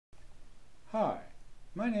Hi,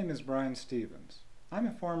 my name is Brian Stevens. I'm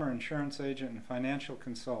a former insurance agent and financial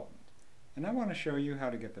consultant, and I want to show you how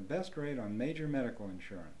to get the best rate on major medical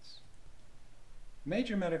insurance.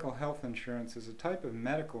 Major medical health insurance is a type of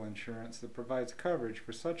medical insurance that provides coverage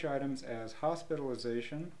for such items as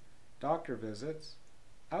hospitalization, doctor visits,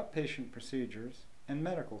 outpatient procedures, and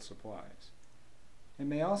medical supplies. It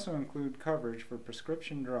may also include coverage for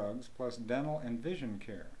prescription drugs plus dental and vision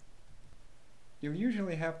care. You'll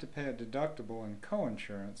usually have to pay a deductible and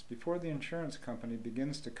coinsurance before the insurance company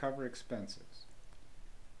begins to cover expenses.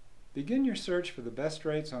 Begin your search for the best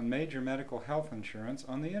rates on major medical health insurance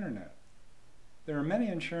on the Internet. There are many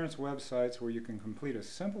insurance websites where you can complete a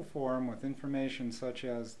simple form with information such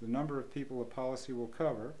as the number of people a policy will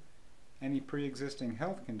cover, any pre-existing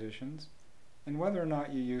health conditions, and whether or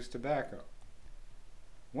not you use tobacco.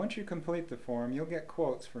 Once you complete the form, you'll get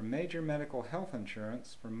quotes for major medical health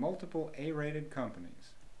insurance from multiple A-rated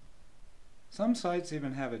companies. Some sites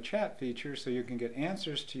even have a chat feature so you can get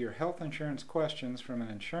answers to your health insurance questions from an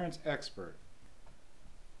insurance expert.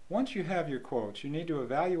 Once you have your quotes, you need to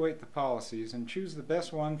evaluate the policies and choose the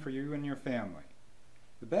best one for you and your family.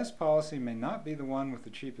 The best policy may not be the one with the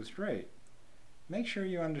cheapest rate. Make sure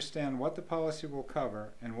you understand what the policy will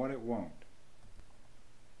cover and what it won't.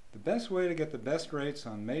 The best way to get the best rates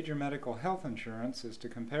on major medical health insurance is to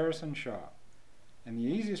comparison shop. And the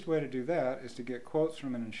easiest way to do that is to get quotes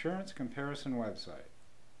from an insurance comparison website.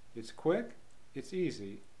 It's quick, it's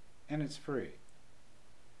easy, and it's free.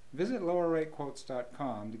 Visit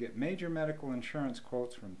lowerratequotes.com to get major medical insurance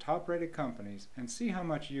quotes from top-rated companies and see how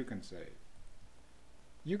much you can save.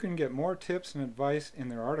 You can get more tips and advice in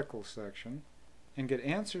their articles section, and get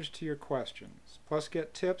answers to your questions, plus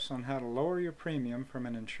get tips on how to lower your premium from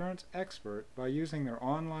an insurance expert by using their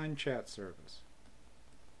online chat service.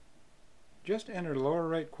 Just enter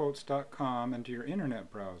lowerratequotes.com into your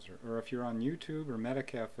internet browser, or if you're on YouTube or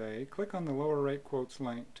MetaCafe, click on the Lower Rate Quotes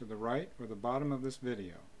link to the right or the bottom of this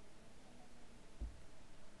video.